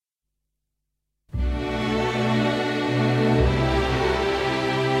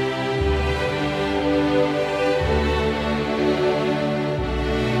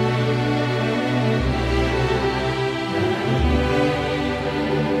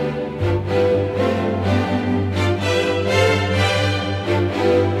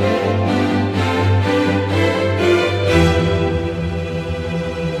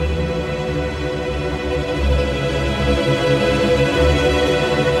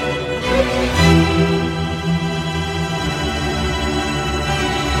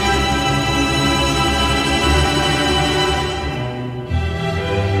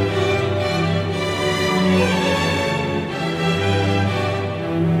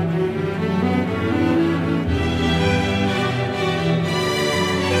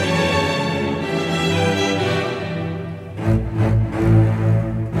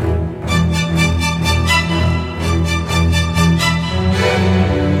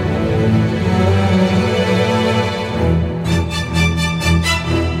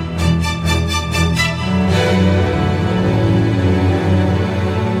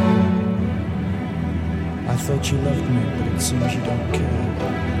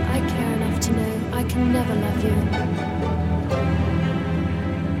I care enough to know I can never love you.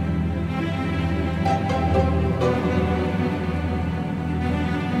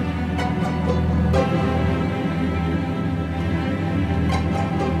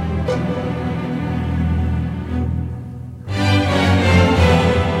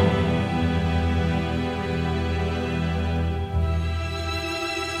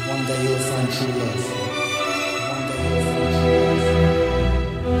 One day you'll find true love. One day you'll find true love.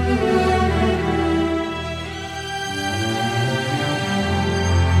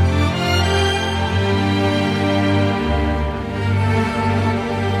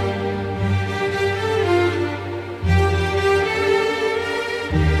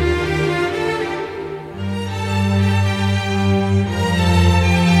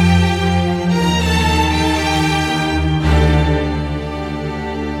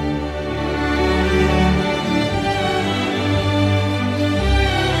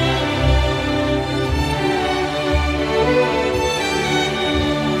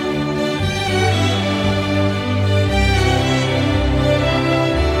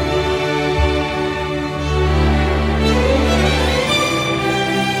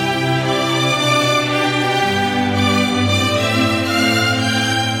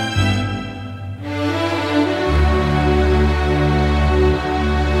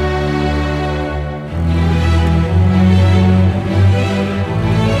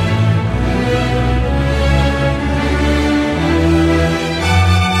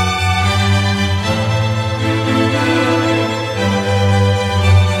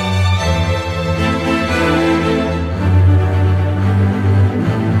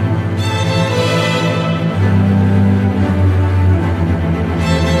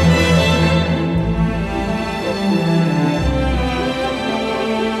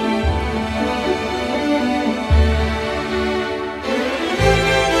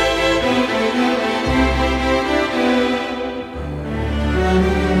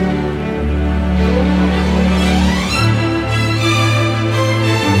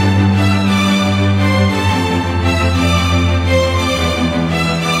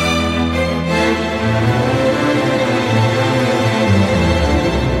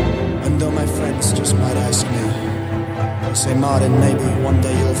 Say, Martin, maybe one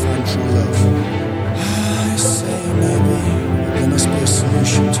day you'll find true love. I say, maybe there must be a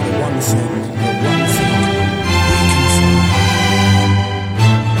solution to the one thing we can find.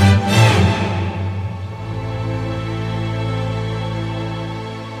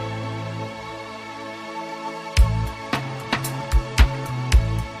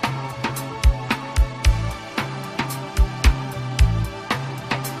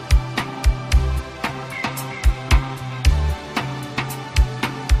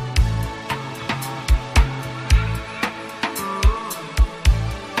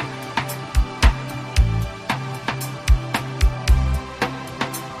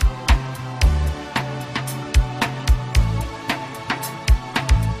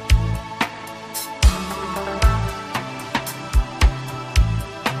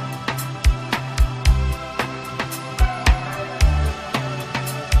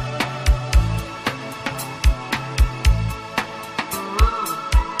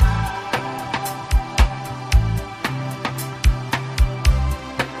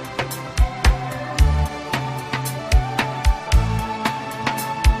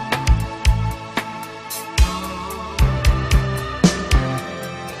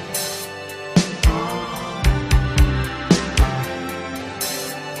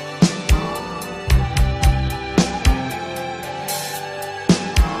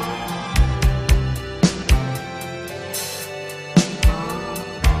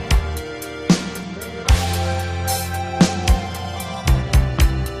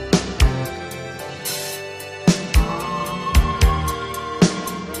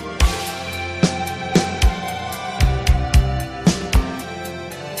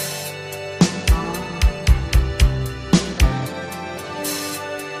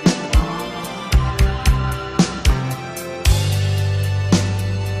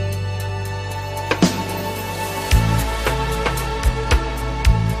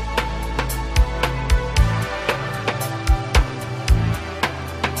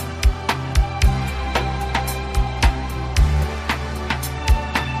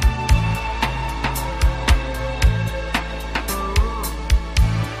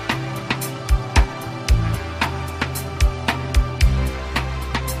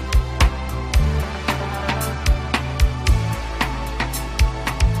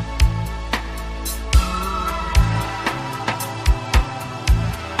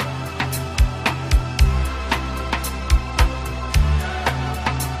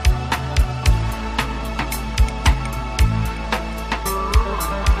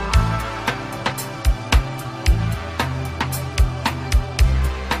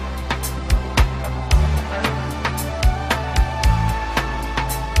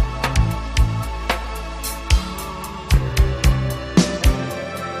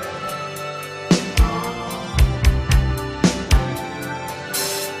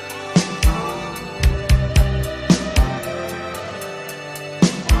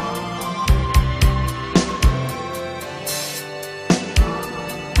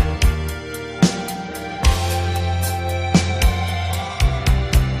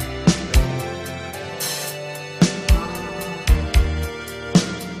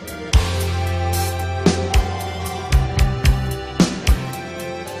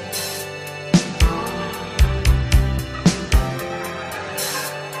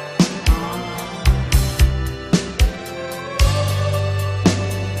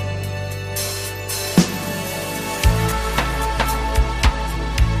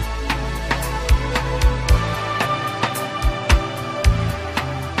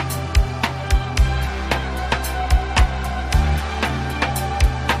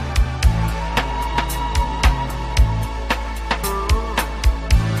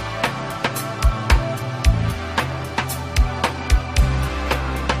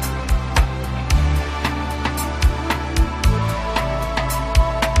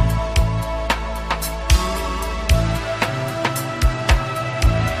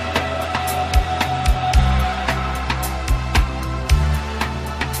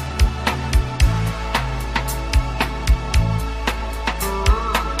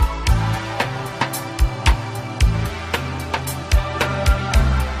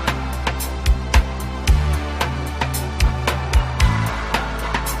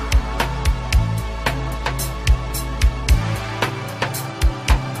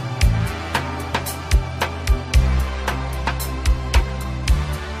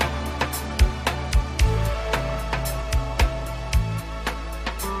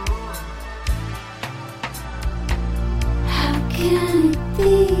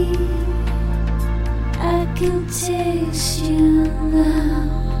 be. I can taste you now.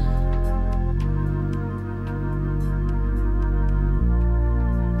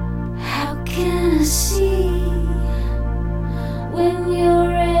 How can I see when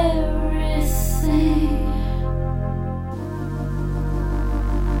you're everything?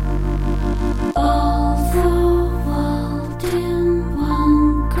 All the world in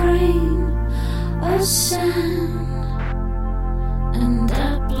one grain of sand, and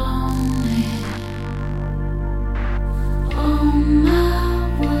I've blown it on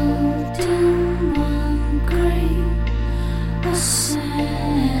my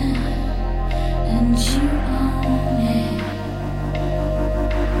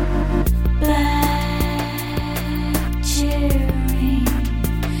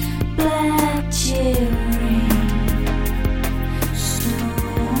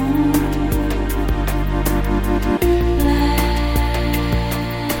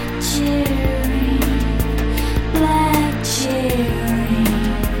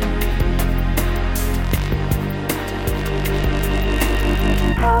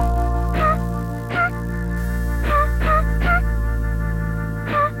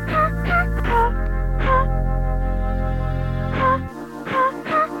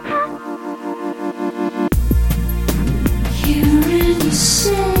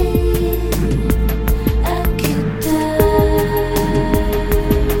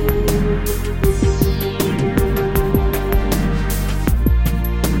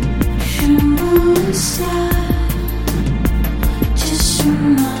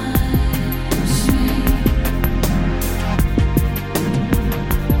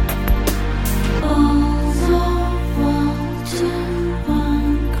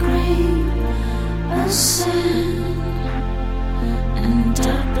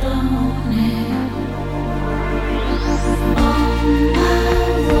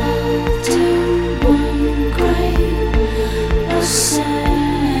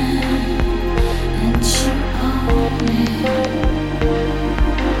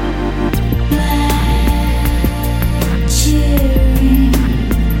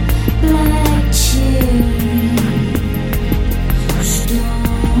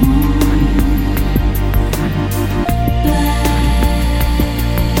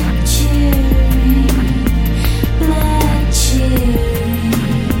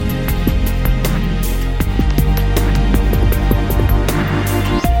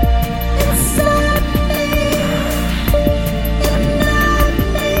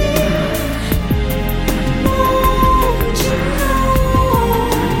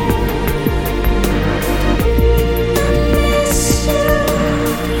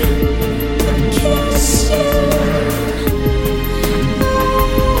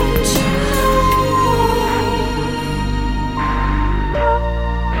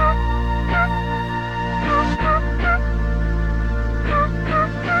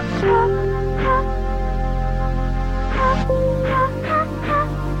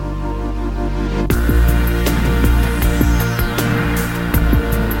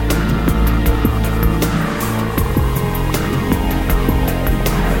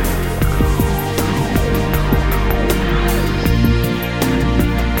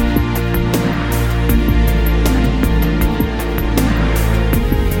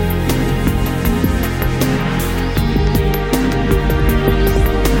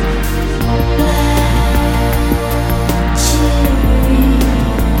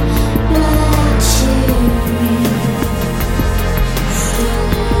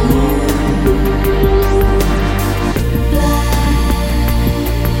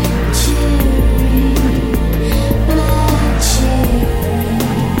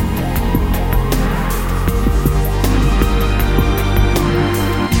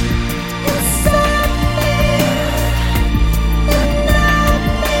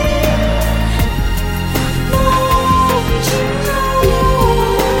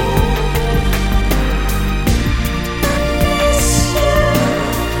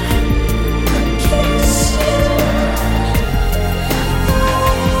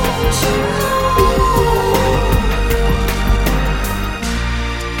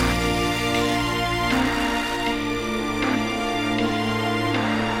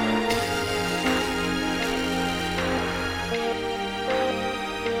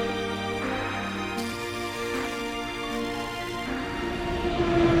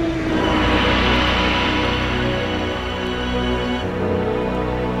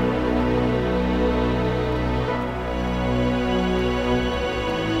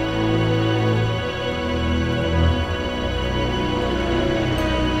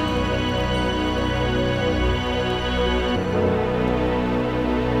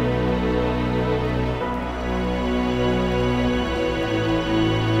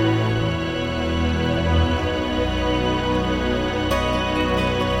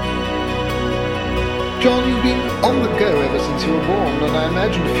long ago, ever since you were born, and I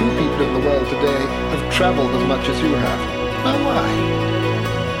imagine few people in the world today have traveled as much as you have. Now why?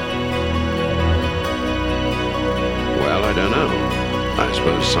 Well, I don't know. I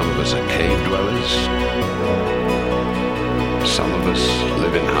suppose some of us are cave dwellers. Some of us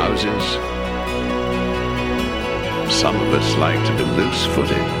live in houses. Some of us like to be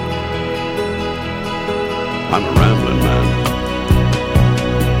loose-footed. I'm a rambling man.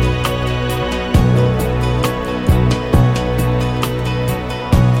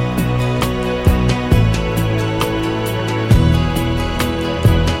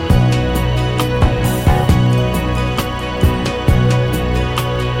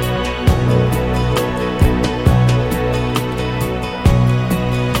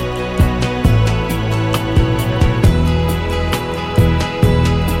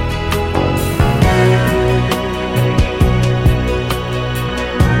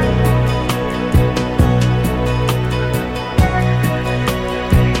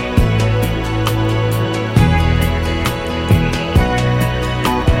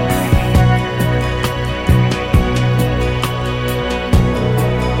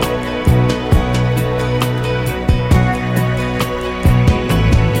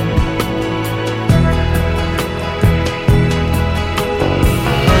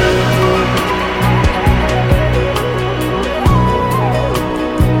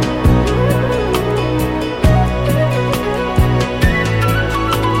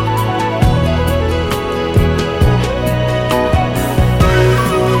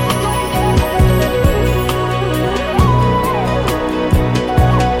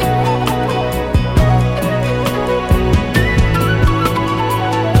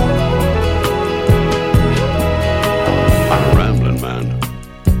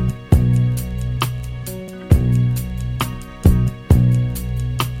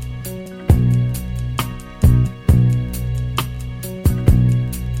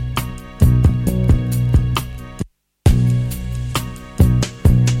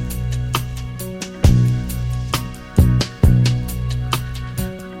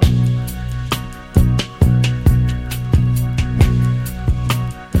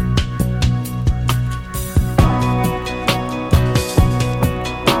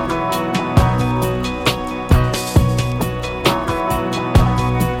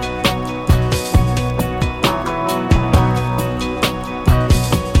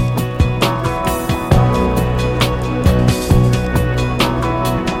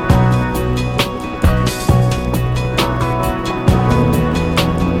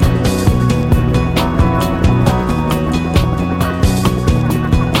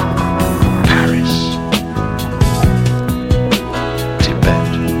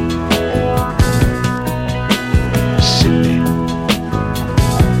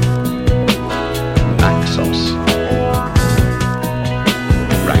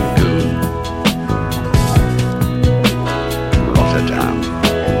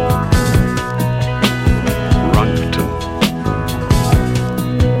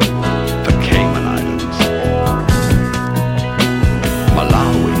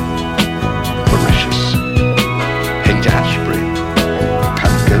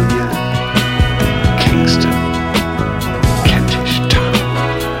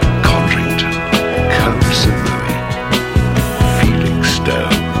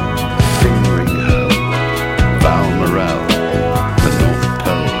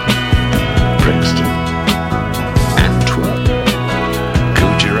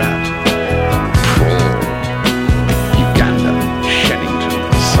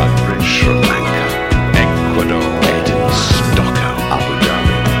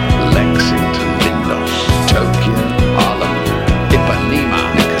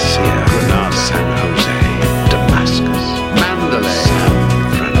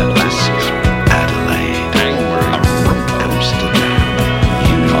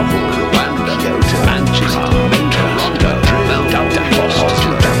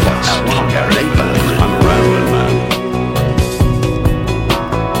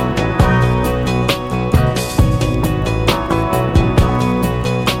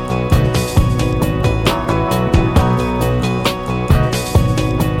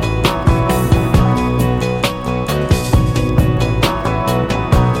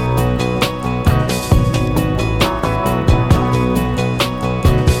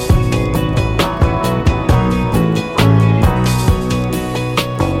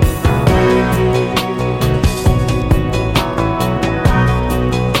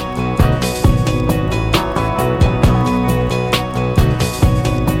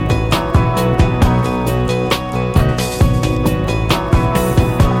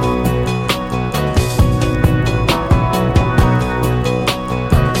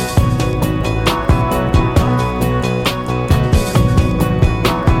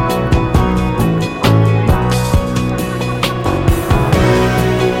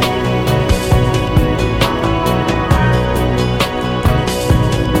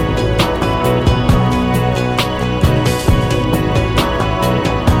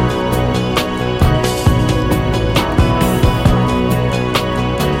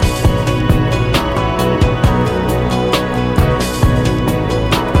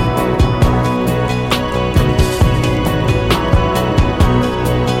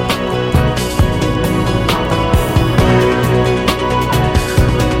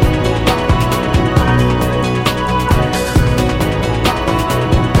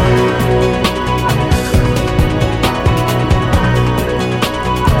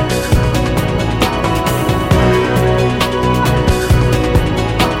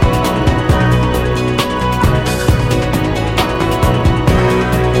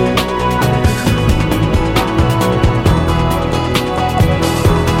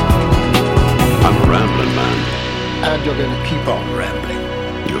 keep on rambling.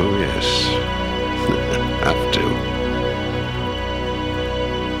 Oh, yes. Have to.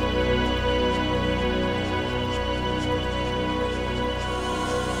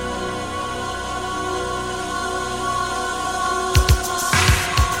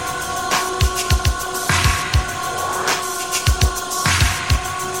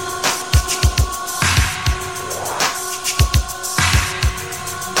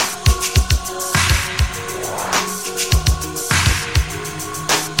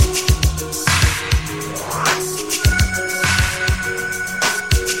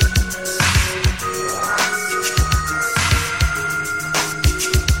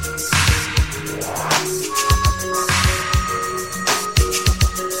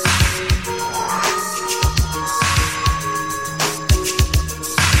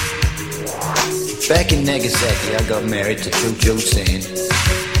 Back in Nagasaki, I got married to Cho-Cho San.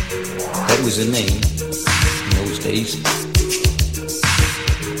 That was her name in those days,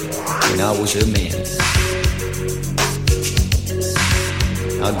 when I was her man.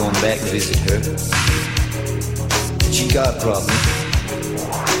 I've gone back to visit her. She got a problem.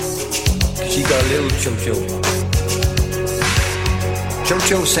 She got a little Cho-Cho.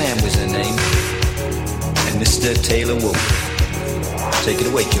 Cho-Cho Sam was her name, and Mr. Taylor Wolf. Take it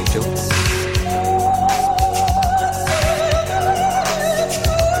away, Cho-Cho.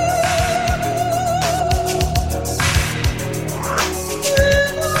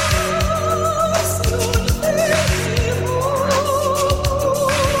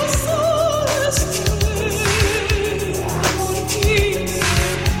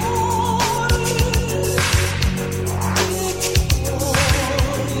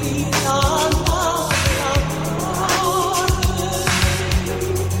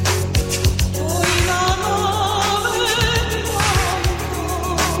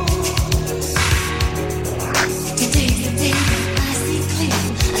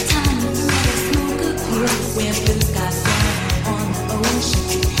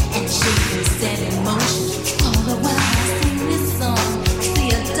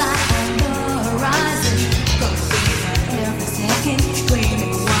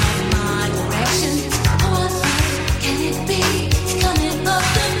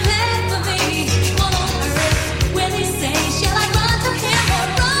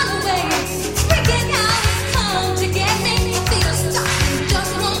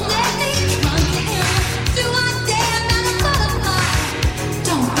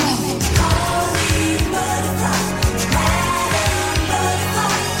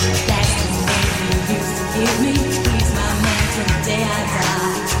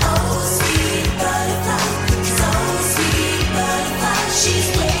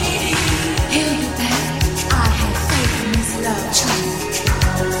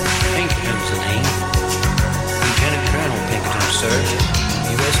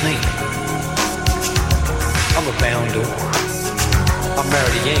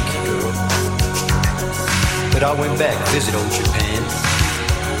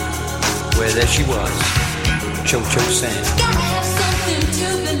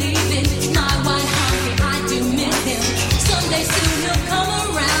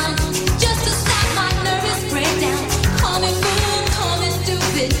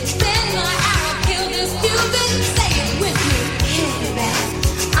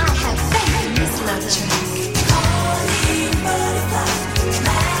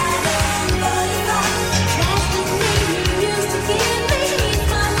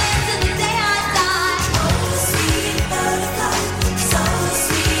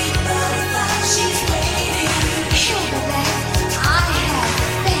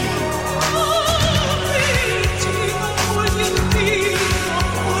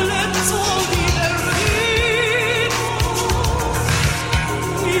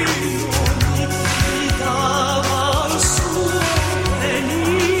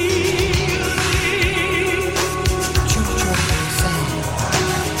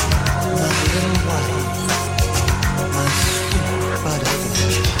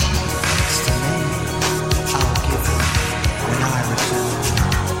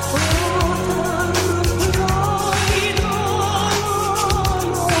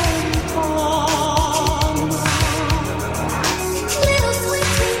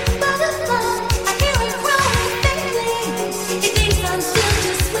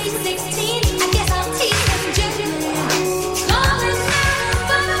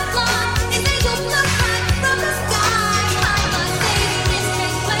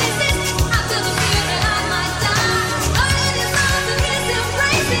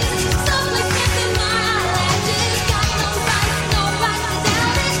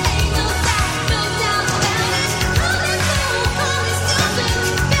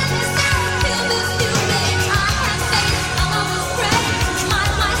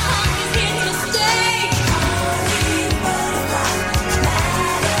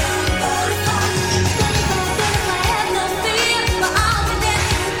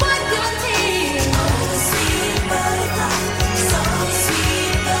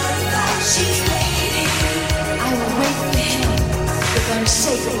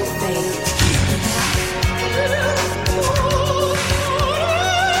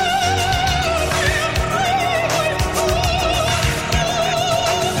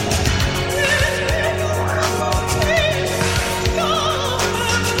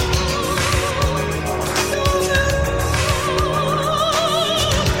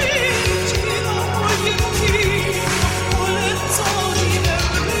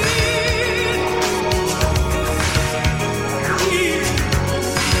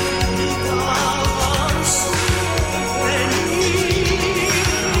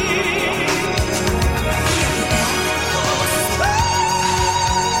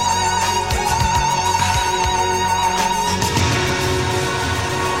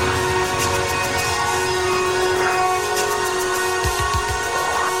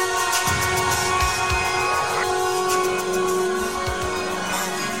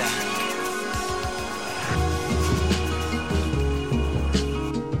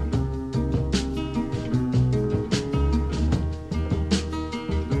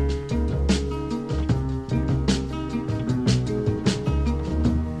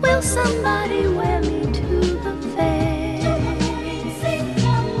 somebody wear me to the fair?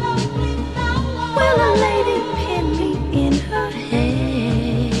 Will a lady pin me in her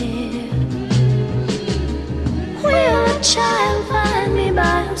hair? Will a child find me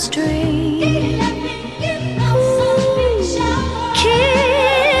by a stream?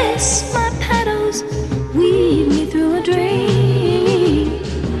 Kiss my petals, weave me through a dream.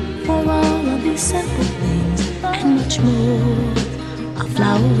 For all of these simple things and much more, a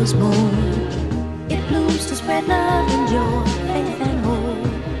flower was born. It blooms to spread love and joy, faith and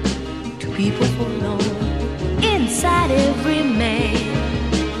hope to people forlorn. Inside every man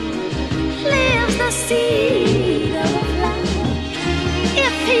lives the seed of a flower.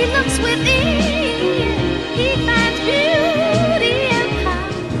 If he looks within, he finds beauty and power.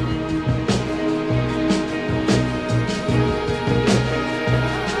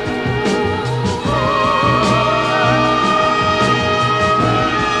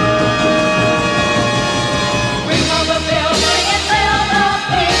 Ring of a bell, ring and tell the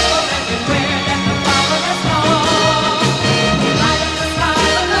people everywhere that the power has gone. Light up the sky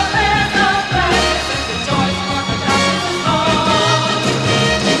of the band of gladness and rejoice for the darkness is gone.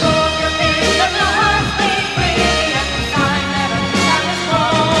 Take off your fears, let your hearts be free, and the sign that a new time is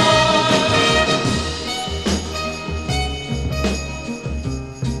born.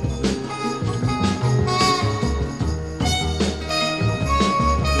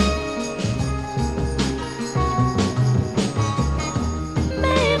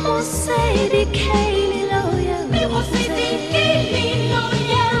 Mais mon say di Kaylee Loya, mais mon say di Kaylee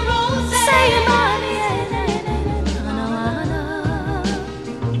Loya Rose, say money,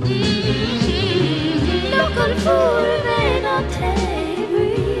 local food ain't no table,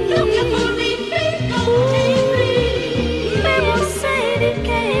 local food ain't no table. Mais mon say di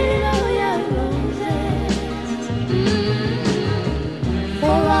Kaylee Loya Rose,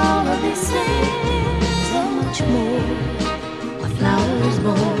 for all of these things and much more. A flower is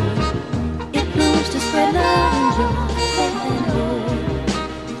born. It blooms to spread love and joy, faith and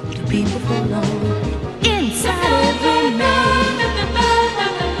hope to people forlorn. Inside every man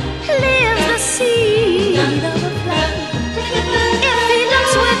lives the seed of a flower. If he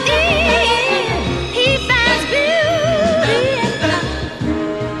looks within, he finds beauty and power.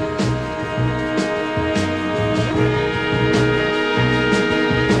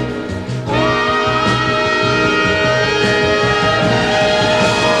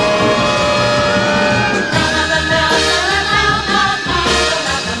 La la la la la la la la la la la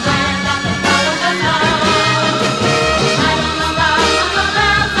la la la la la la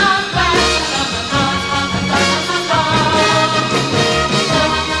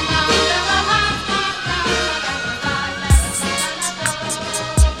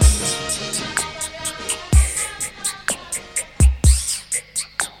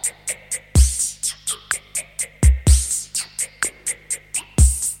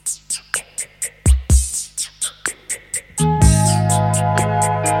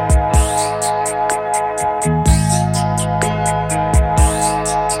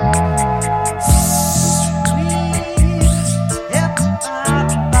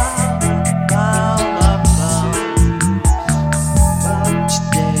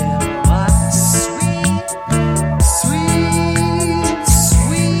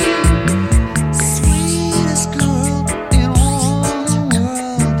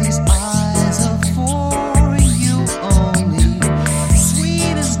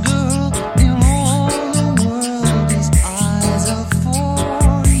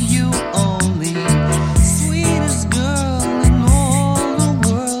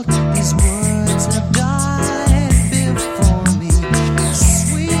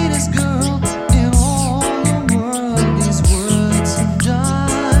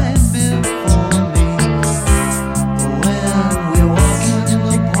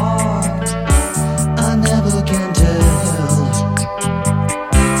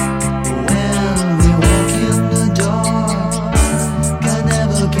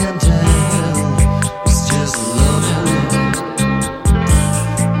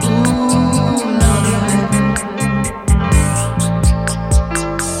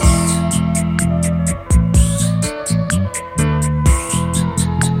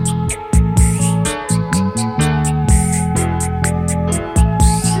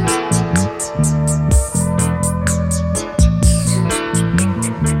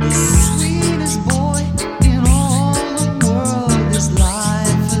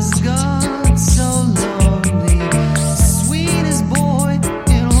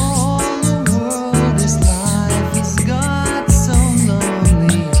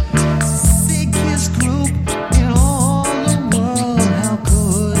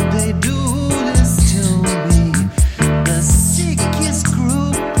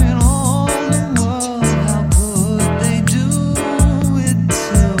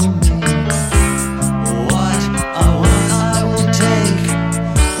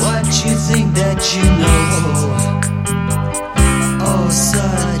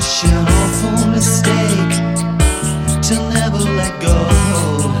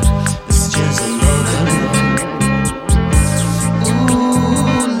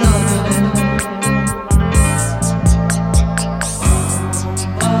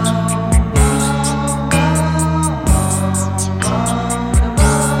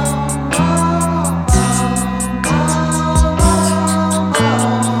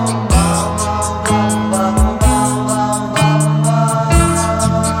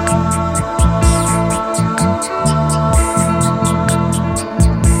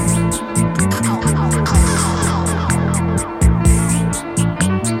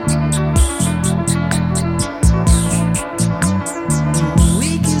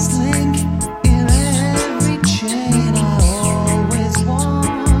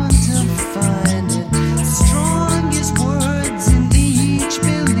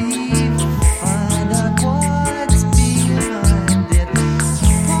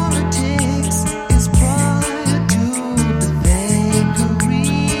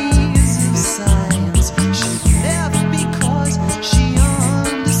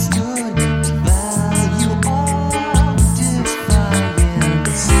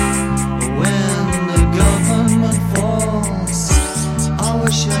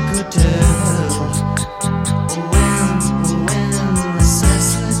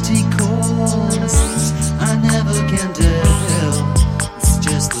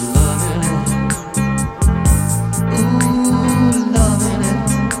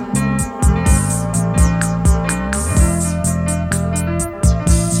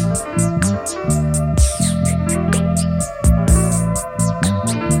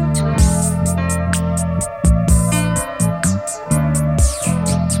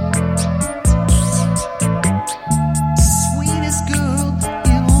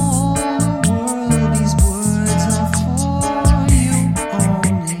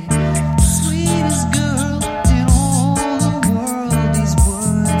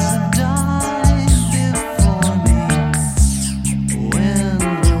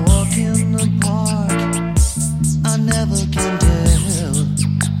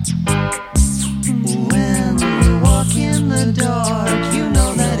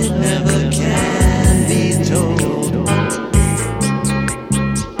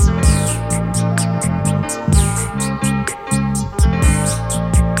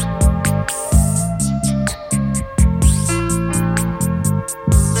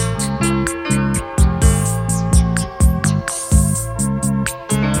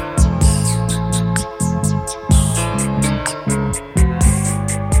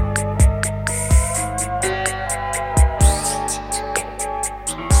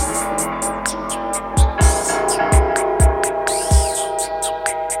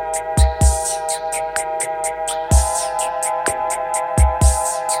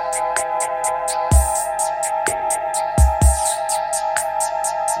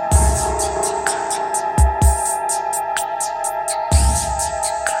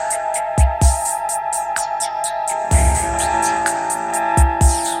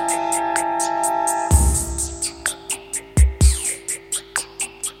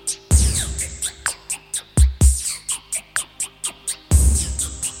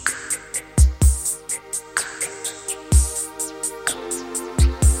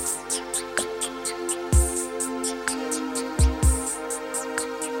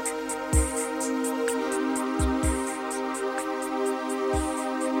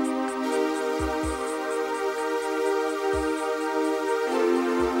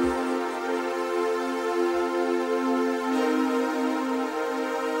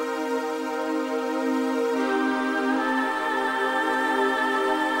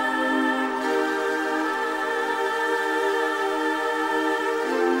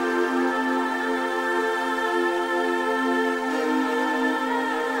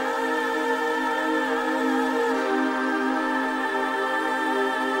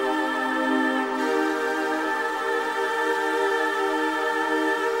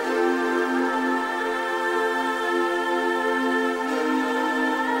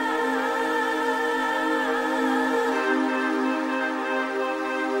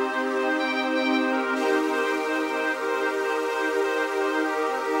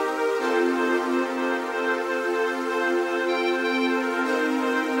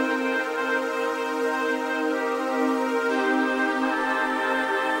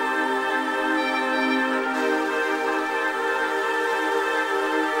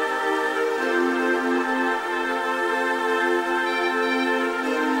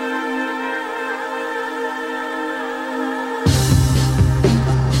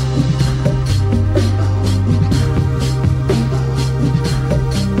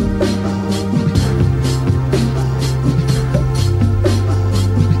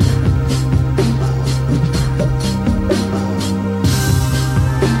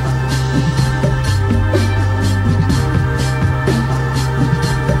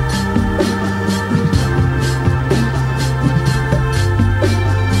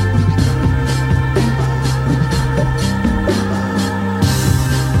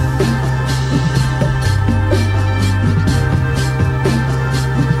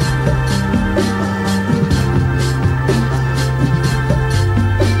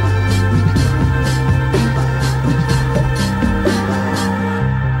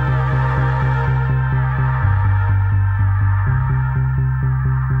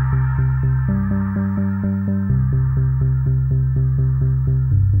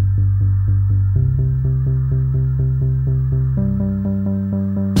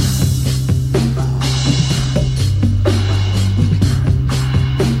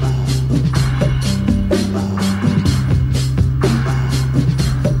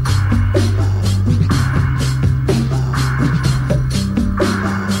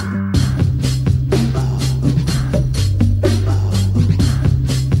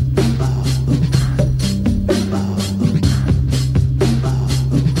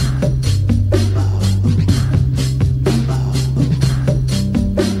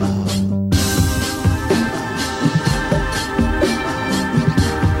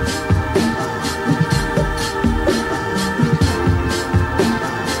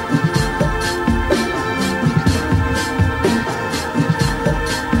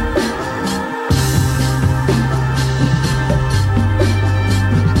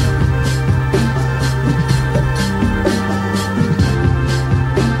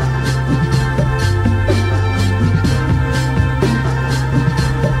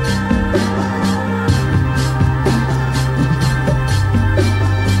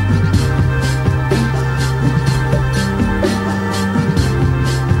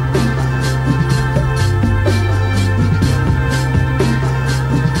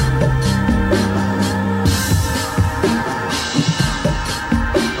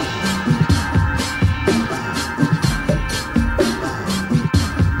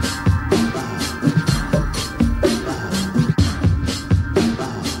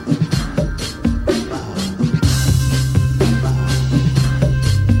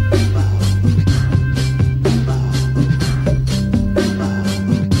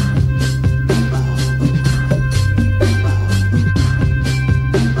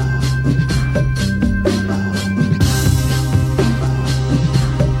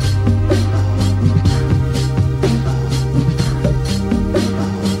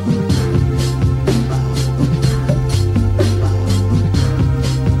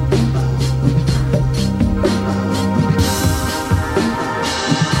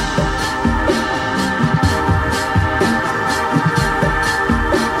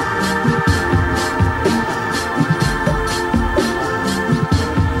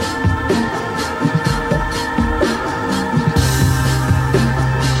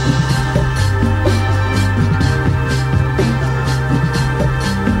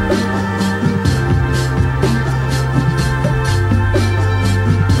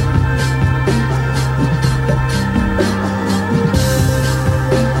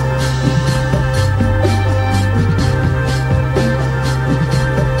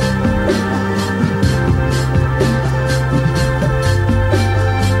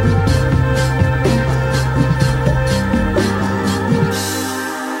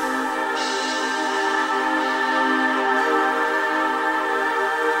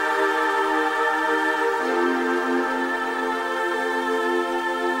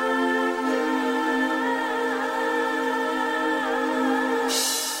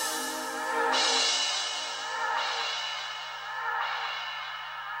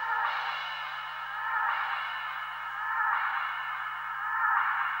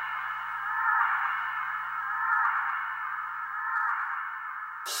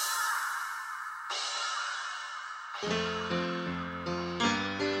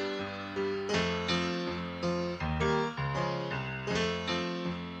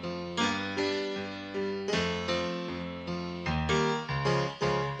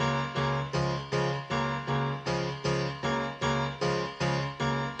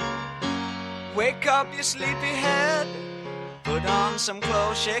wake up your sleepy head. Put on some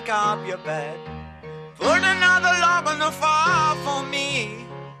clothes, shake up your bed. Put another log on the fire for me.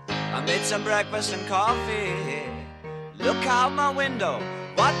 I made some breakfast and coffee. Look out my window,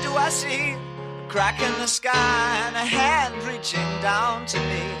 what do I see? A crack in the sky and a hand reaching down to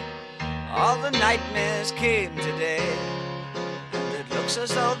me. All the nightmares came today, and it looks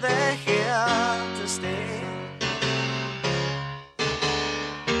as though they're here to stay.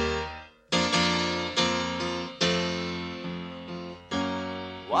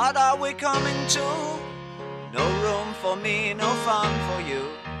 What are we coming to? No room for me, no fun for you.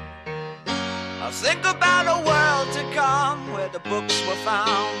 I think about a world to come, where the books were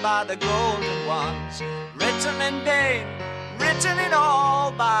found by the golden ones, written in pain, written in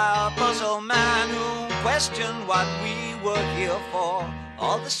all by a puzzled man who questioned what we were here for.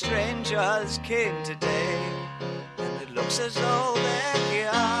 All the strangers came today, and it looks as though they're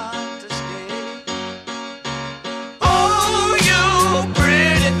here to stay. Oh, you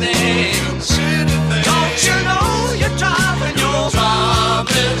pretty things, don't you know you're driving your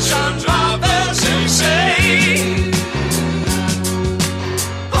drivers insane?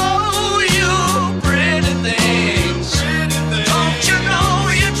 Oh, you pretty things, don't you know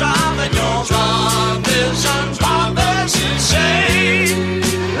you're driving your drivers insane?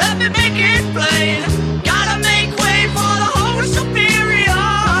 Let me make it plain, gotta make way for the whole superior.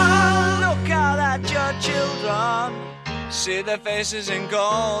 Look out at your children, see their faces in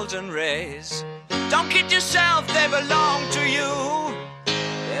golden rays. Don't kid yourself, they belong to you.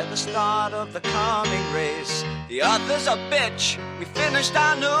 They're the start of the coming race. The author's a bitch, we finished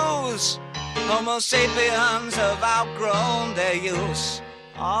our news. Homo sapiens have outgrown their use.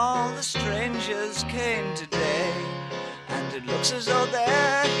 All the strangers came today, and it looks as though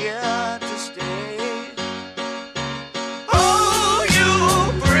they're here to stay. Oh, you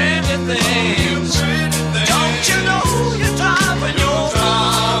pretty things, don't you know you're driving your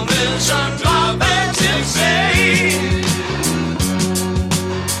drivers insane?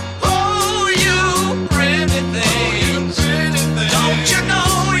 Oh, you pretty things, don't you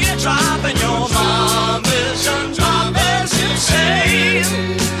know you're driving your drivers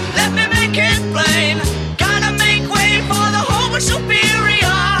insane? Let me make it plain, gotta make way for the Homo superior.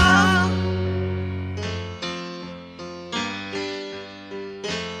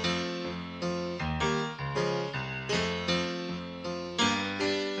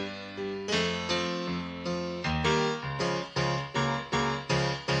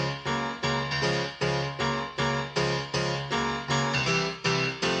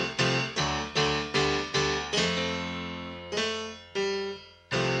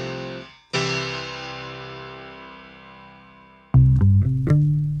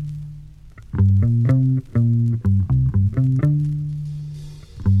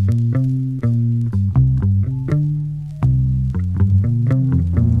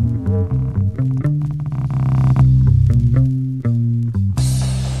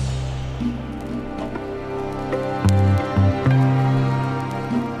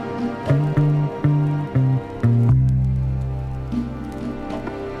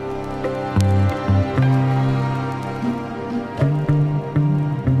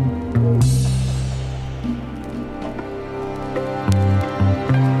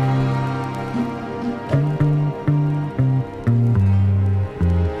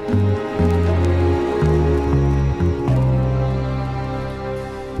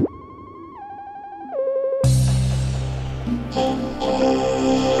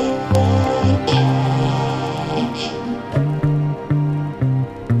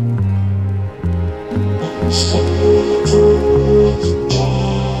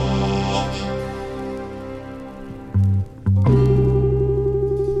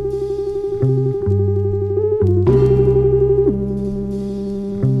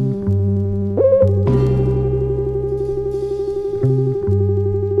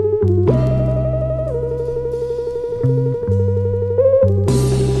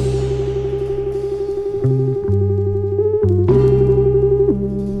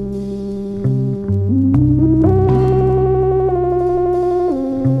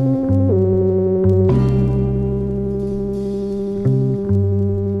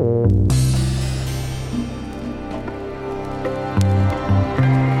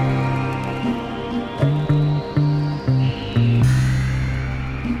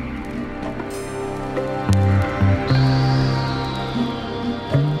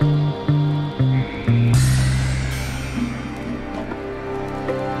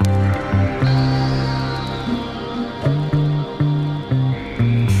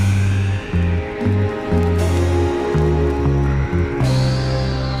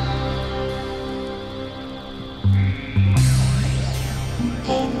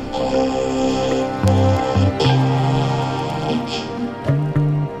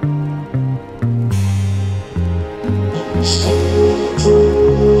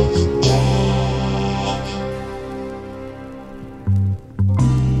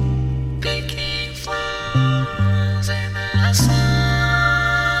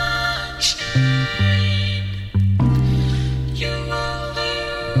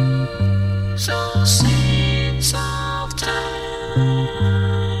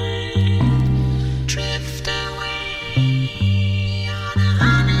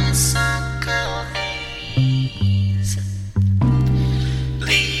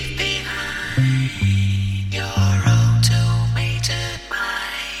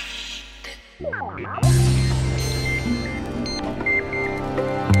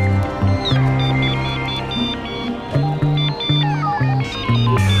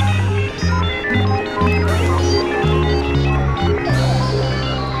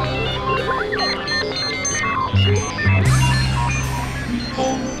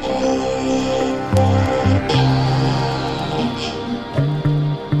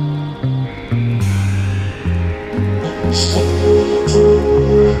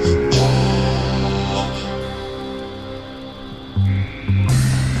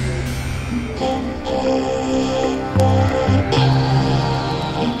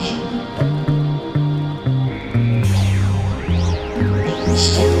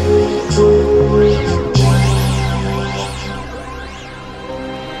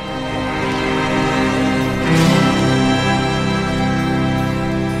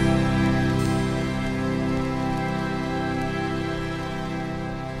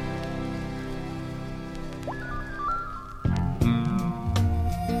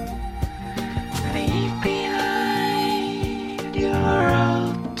 Leave behind your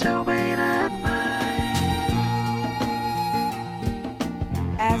automated mind.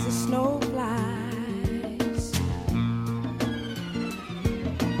 As the snow flies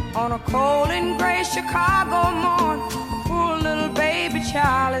on a cold and gray Chicago morn, a poor little baby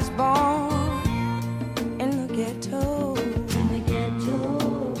child is born in the ghetto.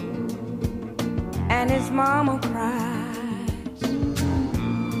 And his mama cries,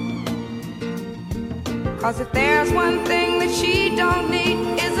 'cause if there's one thing that she don't need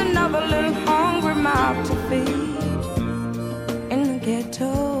is another little hungry mouth to feed in the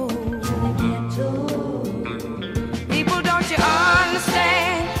ghetto. People, don't you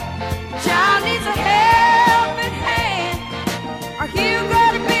understand? The child needs a helping hand, or he'll grow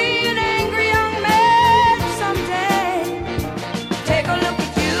to be an angry young man someday. Take a look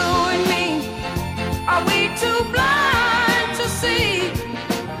at you and me. Are we too blind to see?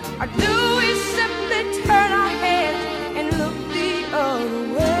 Or do we simply turn our heads and look the other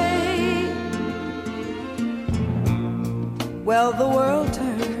way? Well, the world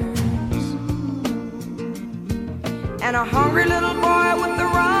turns, and a hungry little boy with a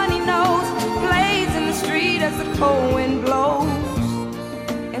runny nose plays in the street as the cold wind blows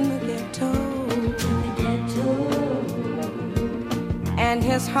in the ghetto. And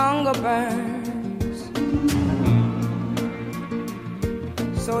his hunger burns,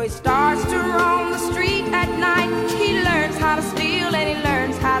 so he starts to roam the street at night. He learns how to steal and he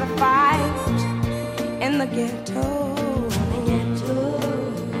learns how to fight in the ghetto.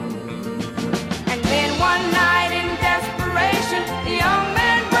 And then one night in desperation, the young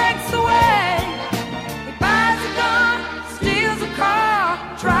man breaks away. He buys a gun, steals a car,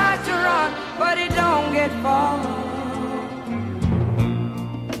 tries to run, but he don't get far.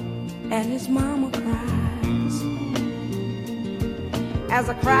 And his mama cries as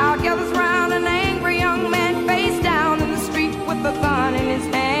a crowd gathers round an angry young man face down in the street with a gun in his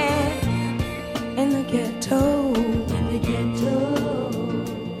hand in the ghetto.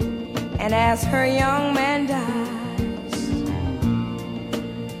 And as her young man dies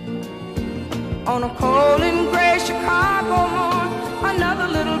on a cold and gray Chicago morn, another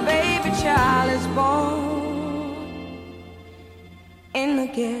little baby child is born in the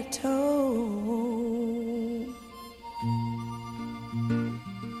ghetto.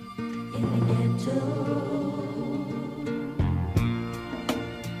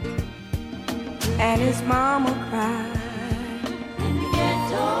 And his mama cried in the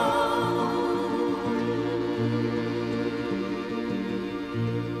ghetto.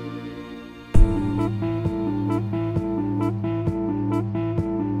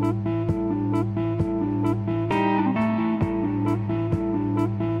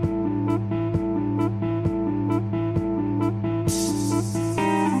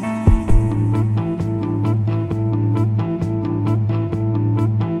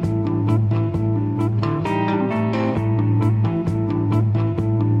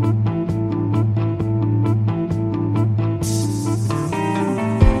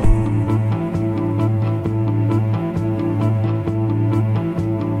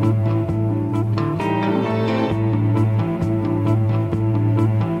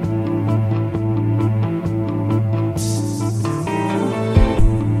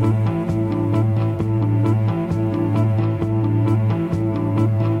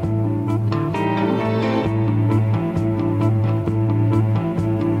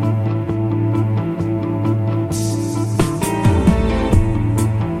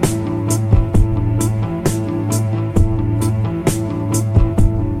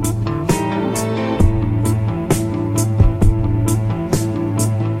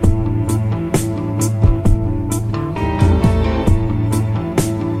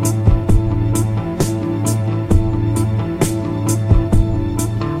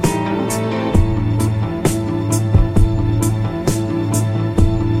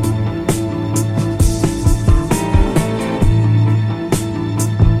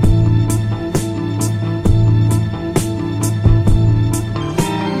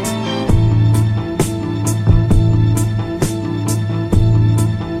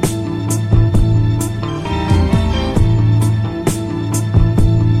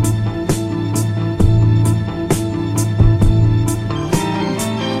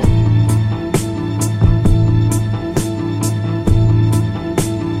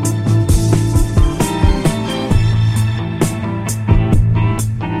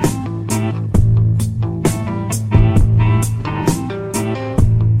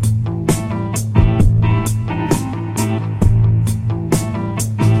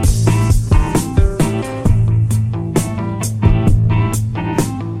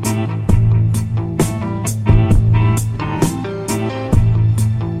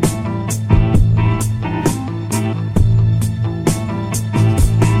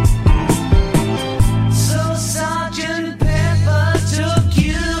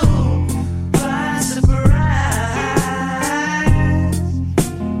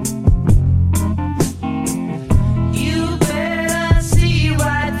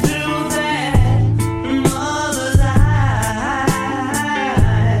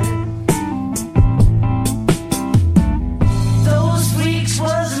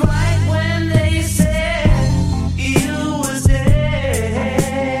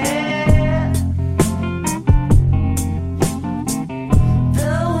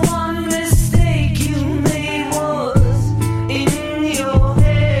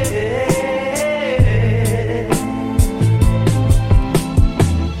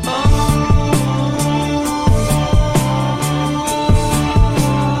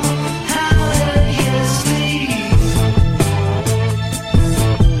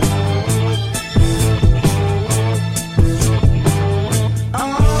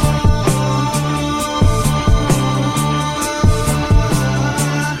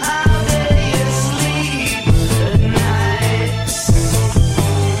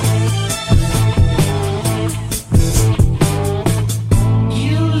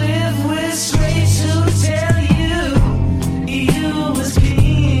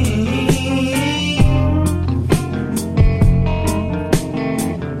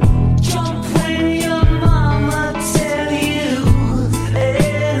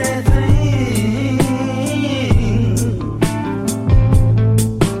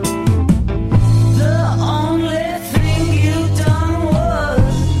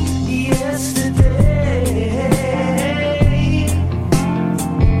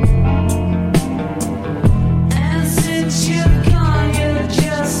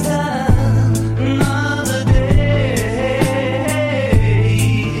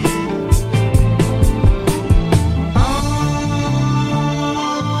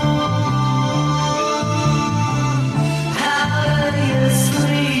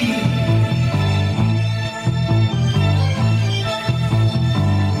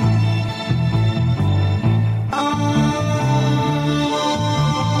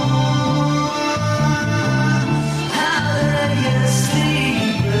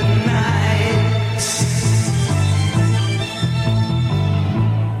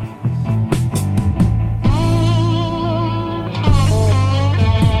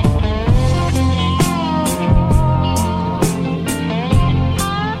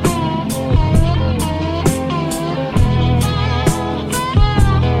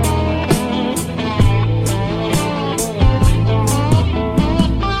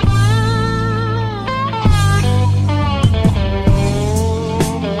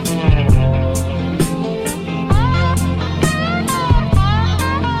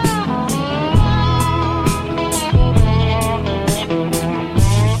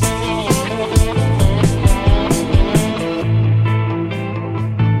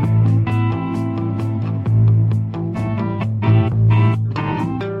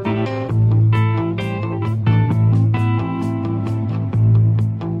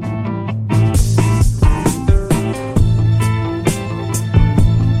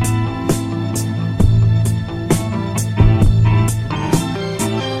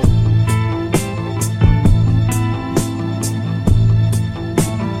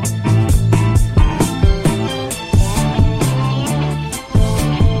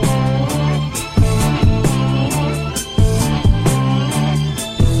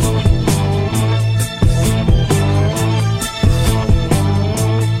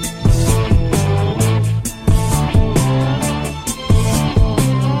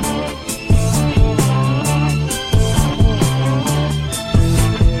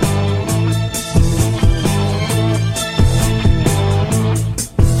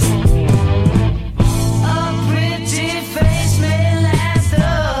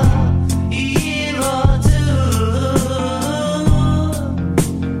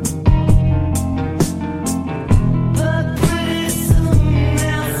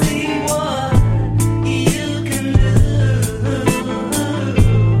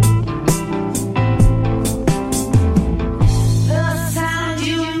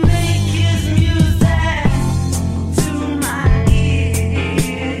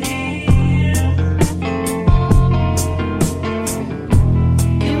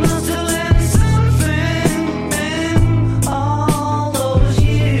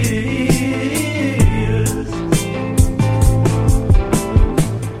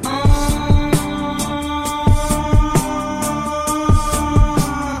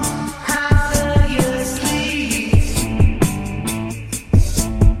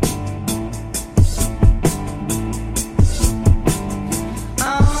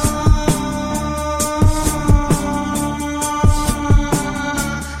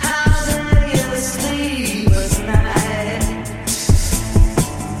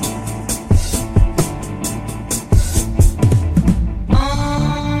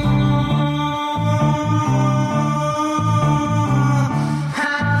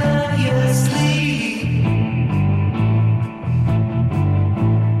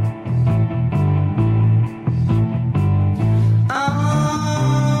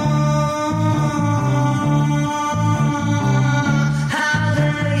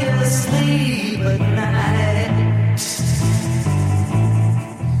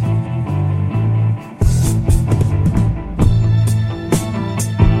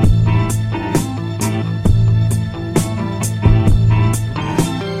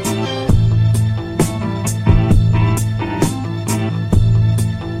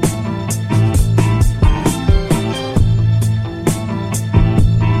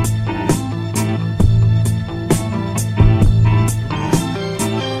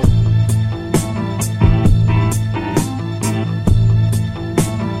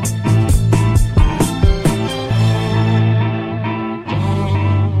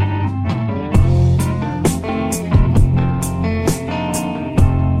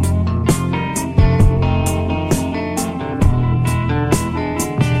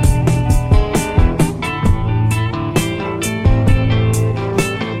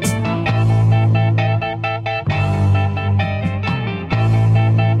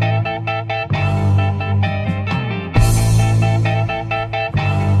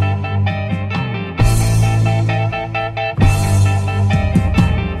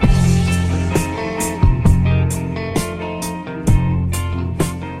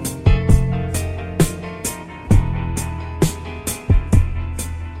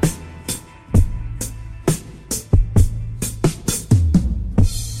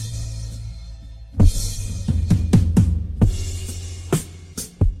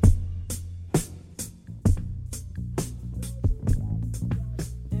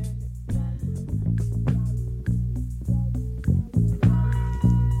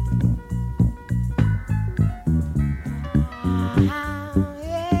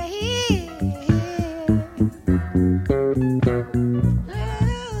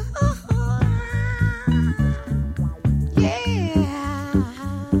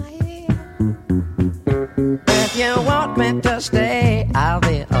 me to stay, I'll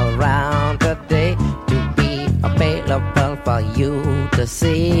be around today to be available for you to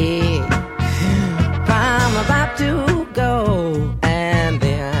see. I'm about to go, and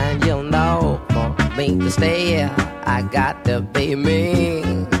then you'll know for me to stay, I got to be me.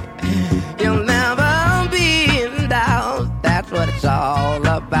 You'll never be in doubt, that's what it's all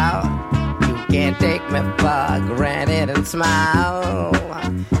about. You can't take me for granted and smile.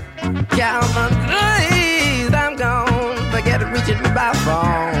 Count my days, I'm gone. Forget reaching by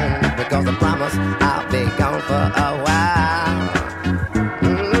phone, because I promise I'll be gone for a while.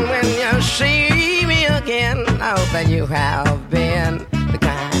 When you see me again, I hope that you have been the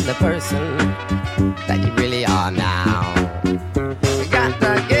kind of person that you really are now. Got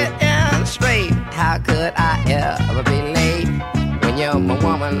to get in straight. How could I ever be late when you're my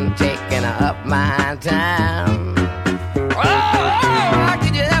woman taking up my time? Oh,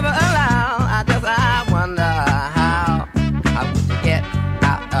 could you ever allow? I wonder how would you get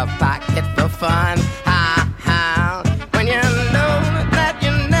out of pocket for fun? How when you know that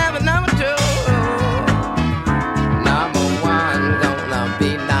you never number two, number one gonna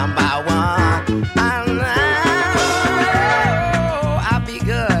be number one. I'll be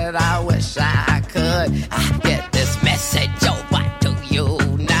good. I wish I could get this message over to you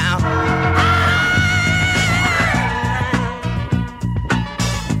now.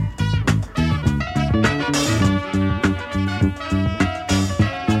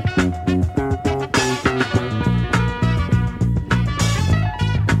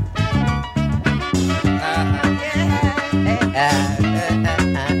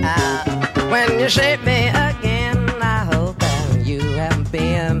 When you shape me again, I hope that you have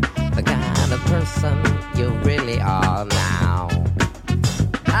been the kind of person you really are now.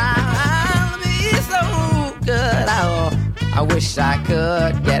 I'll be so good. I wish I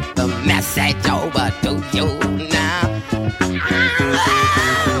could get the message over to you now.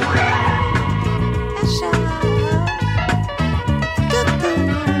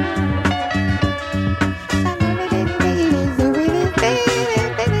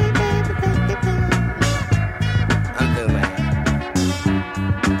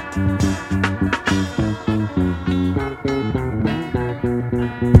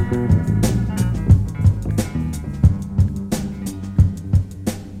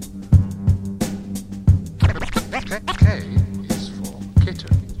 K is for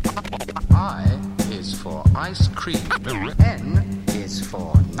kitten. I is for ice cream. N is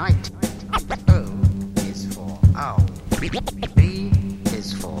for night. O is for owl. B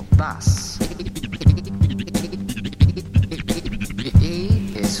is for bus.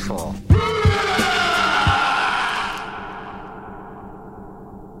 E is for...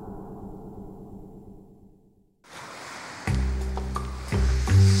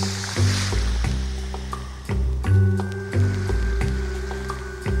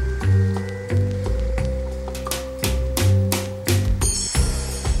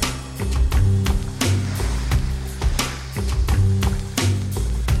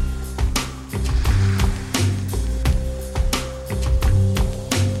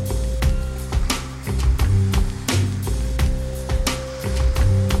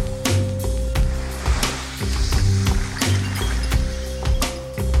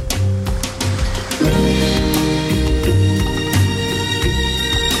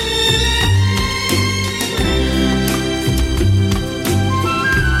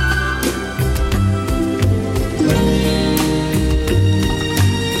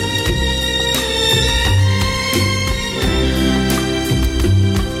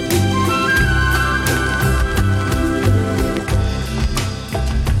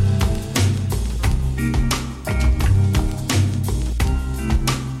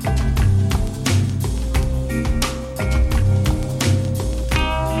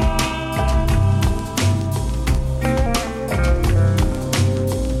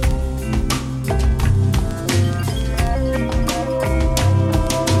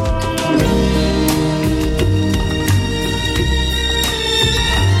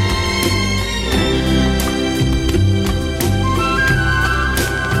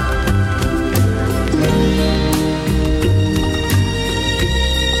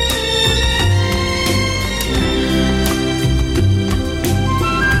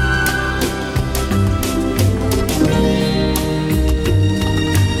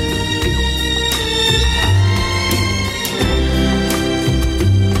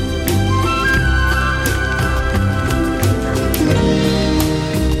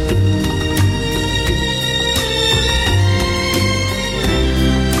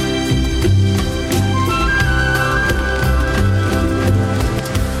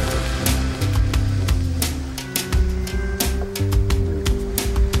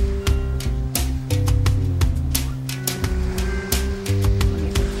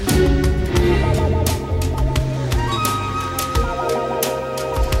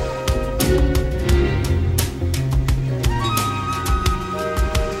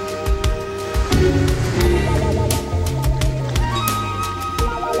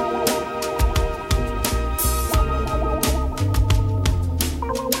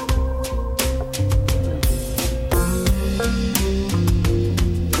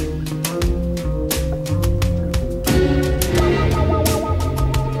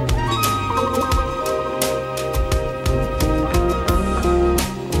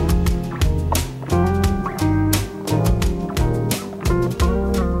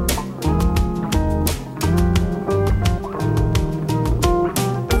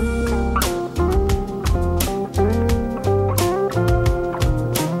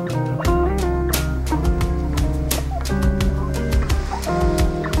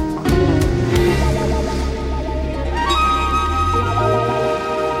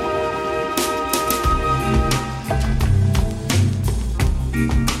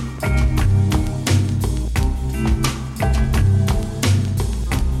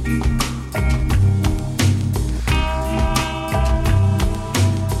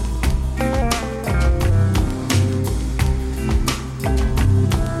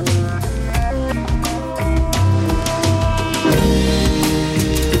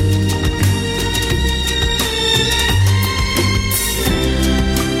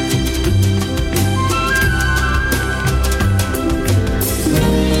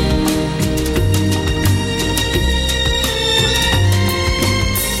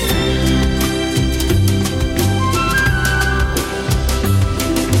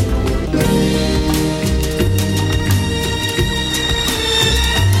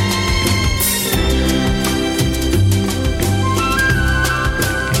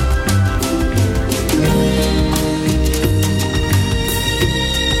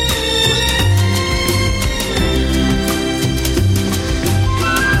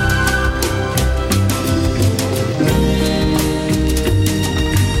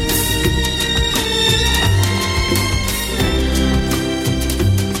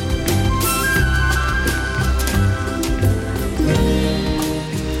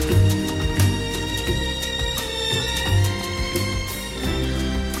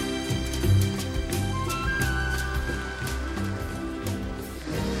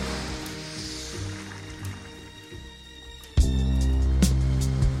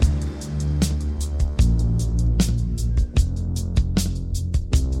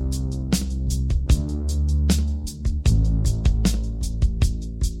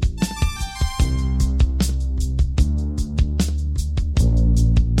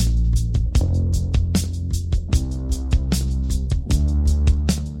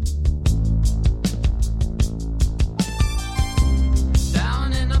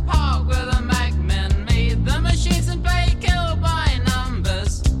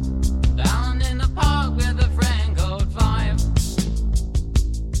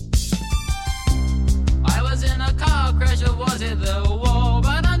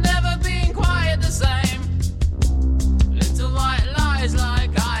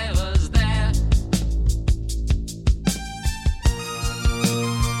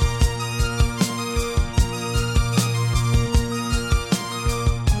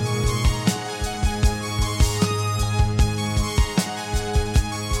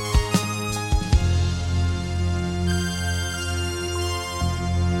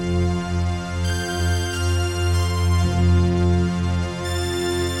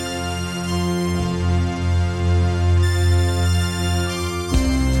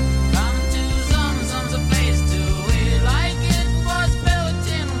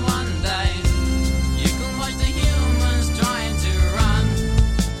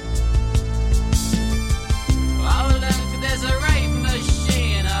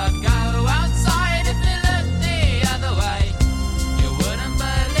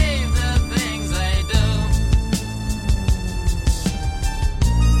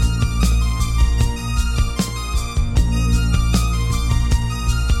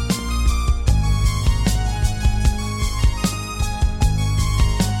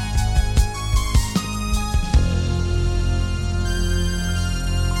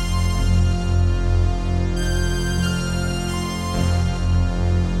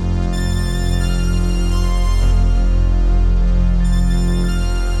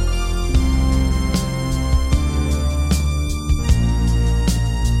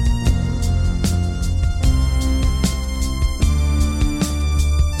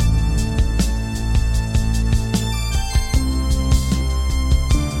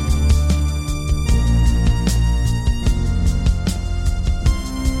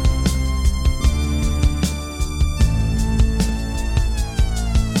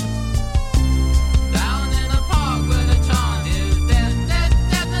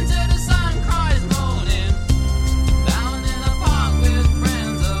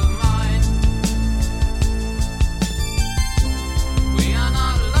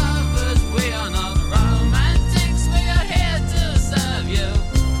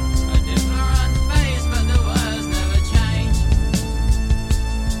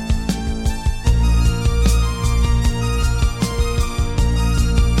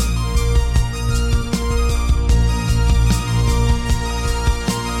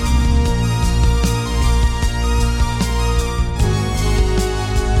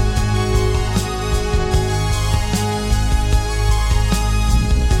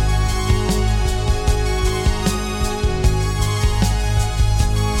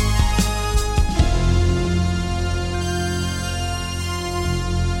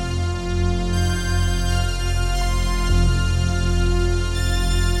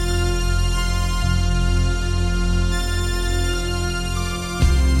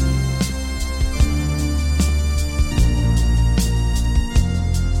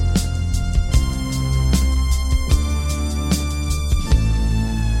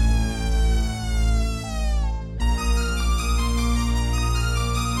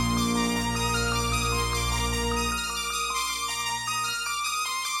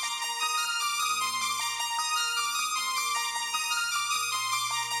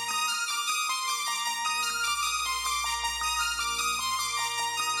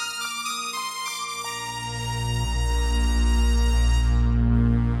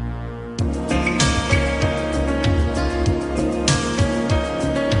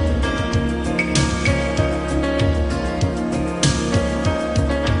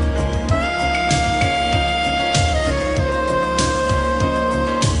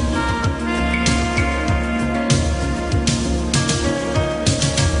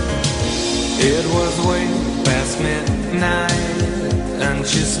 It was way past midnight, and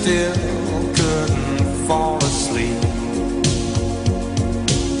she still couldn't fall asleep.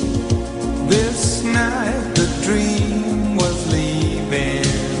 This night the dream was leaving.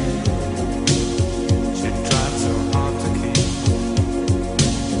 She tried so hard to keep.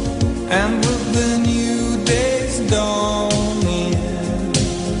 And with the new day's dawning,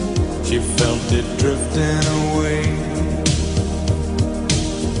 she felt it drifting away.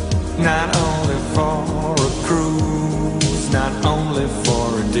 Not only for a cruise, not only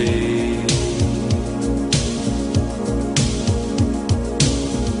for a day.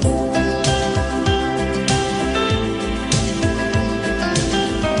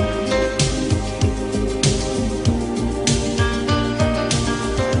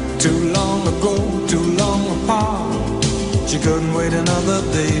 Too long ago, too long apart, she couldn't wait another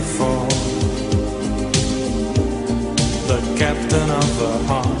day for the captain of her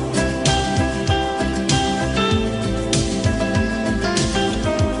heart.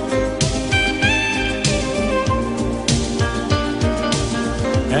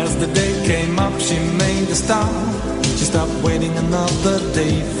 As the day came up, she made a stop. She stopped waiting another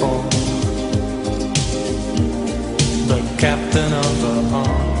day for the captain of her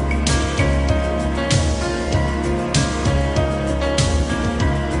heart.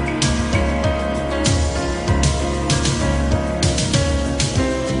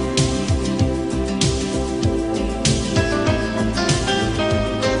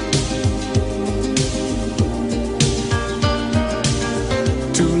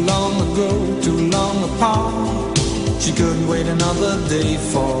 She couldn't wait another day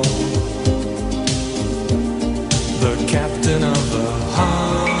for the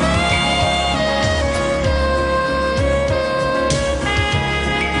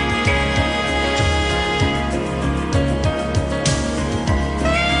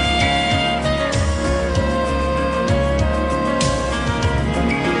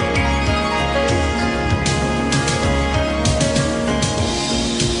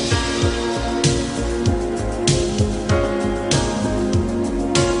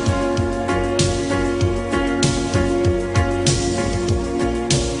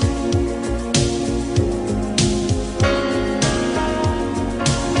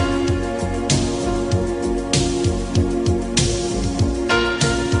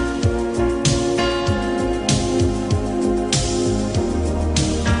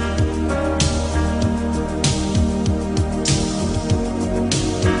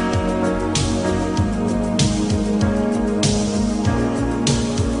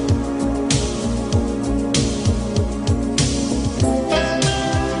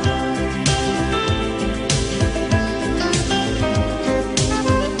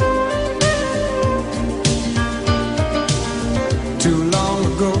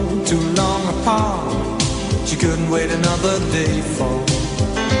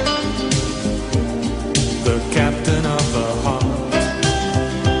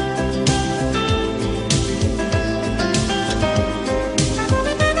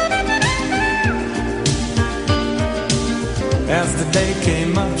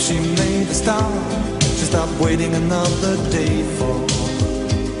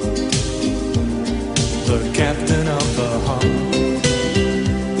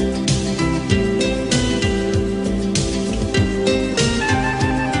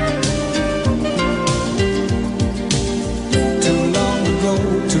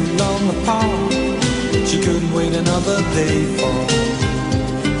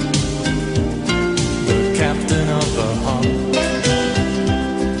captain of her heart.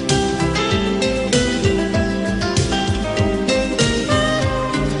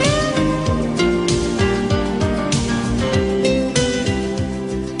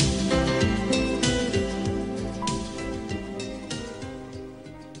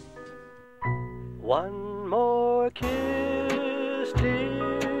 One more kiss,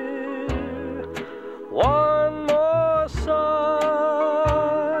 dear. One more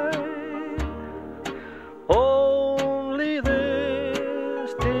sigh. Only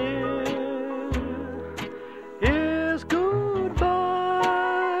this, dear, is goodbye.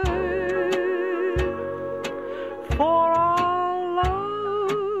 For our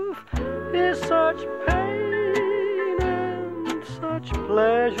love is such pain and such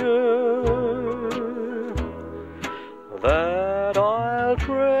pleasure that I'll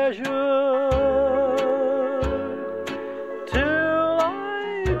treasure till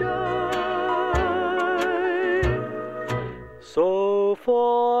I die. So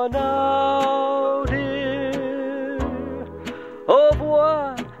for now, dear, au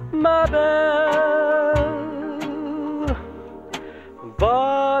revoir, ma belle.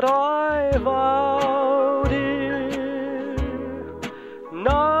 But I vow, dear,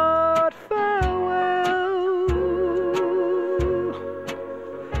 not farewell,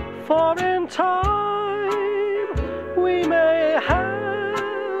 for in time we may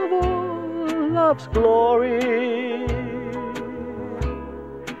have all love's glory,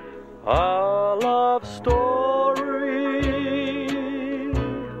 our love story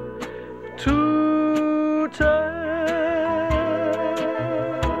to tell.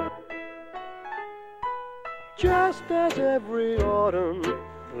 Just as every autumn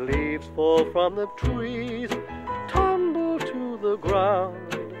leaves fall from the trees, tumble to the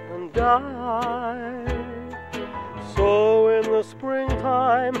ground and die, so in the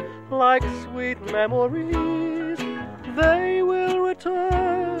springtime, like sweet memories, they will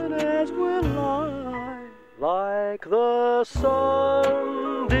return as will I, like the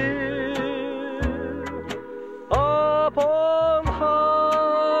sun, dear, up on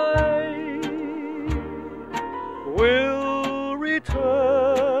high, will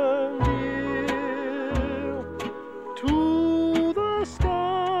return, dear, to the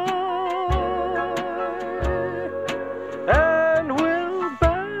sky, and will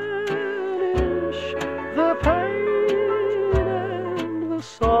banish the pain and the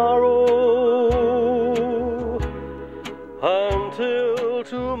sorrow until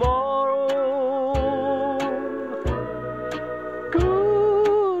tomorrow.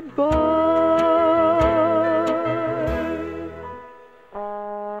 Goodbye.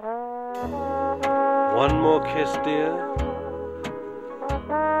 One more kiss, dear.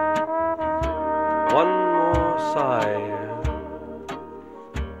 One more sigh.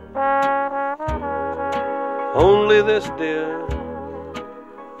 Only this, dear,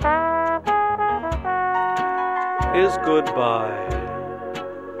 is goodbye.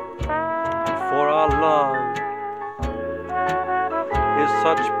 For our love is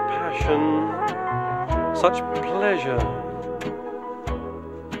such passion, such pleasure.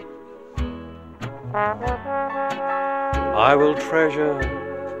 I will treasure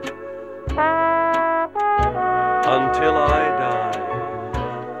until I die,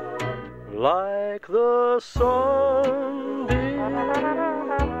 like the sun, dear,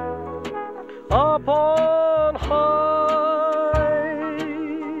 upon high,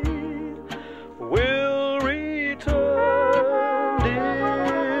 will return,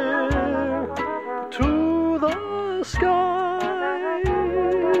 dear, to the sky,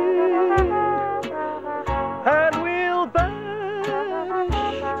 and will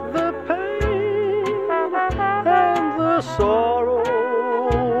banish the pain and the sorrow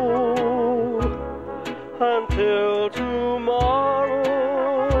until tomorrow.